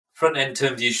Front-end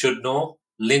terms you should know: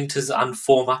 Linters and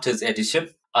Formatters edition.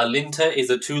 A linter is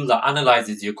a tool that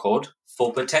analyzes your code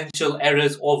for potential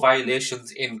errors or violations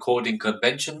in coding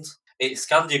conventions. It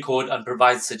scans your code and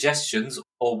provides suggestions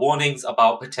or warnings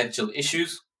about potential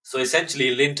issues. So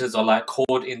essentially, linters are like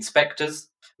code inspectors,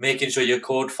 making sure your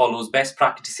code follows best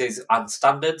practices and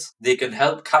standards. They can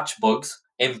help catch bugs,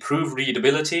 improve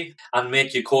readability, and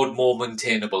make your code more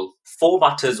maintainable.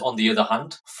 Formatters, on the other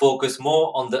hand, focus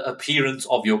more on the appearance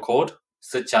of your code,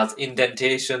 such as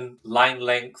indentation, line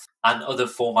length, and other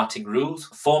formatting rules.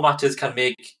 Formatters can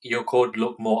make your code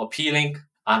look more appealing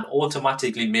and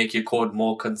automatically make your code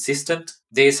more consistent.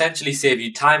 They essentially save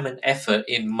you time and effort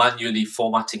in manually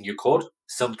formatting your code.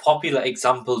 Some popular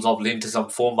examples of linters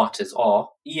and formatters are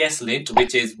ESLint,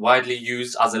 which is widely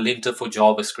used as a linter for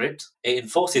JavaScript. It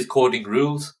enforces coding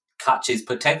rules, catches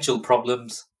potential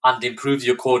problems, and improves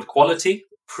your code quality.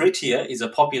 Prettier is a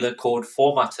popular code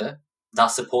formatter that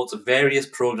supports various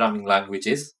programming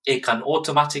languages. It can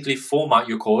automatically format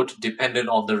your code depending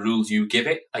on the rules you give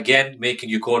it, again making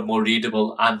your code more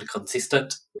readable and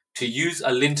consistent. To use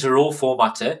a linter or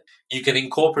formatter, you can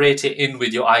incorporate it in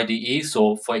with your IDE.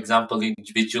 So for example, in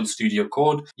Visual Studio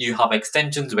Code, you have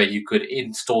extensions where you could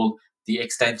install the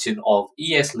extension of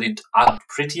ESLint and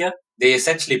Prettier. They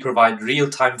essentially provide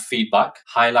real-time feedback,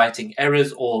 highlighting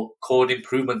errors or code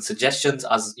improvement suggestions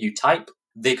as you type.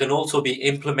 They can also be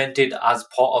implemented as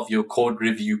part of your code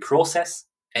review process,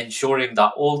 ensuring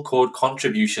that all code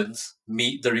contributions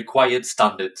meet the required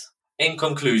standards. In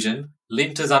conclusion,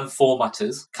 linters and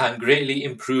formatters can greatly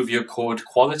improve your code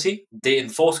quality. They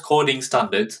enforce coding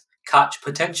standards, catch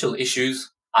potential issues,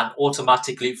 and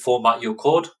automatically format your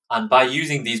code. And by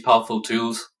using these powerful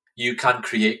tools, you can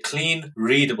create clean,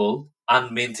 readable,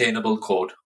 and maintainable code.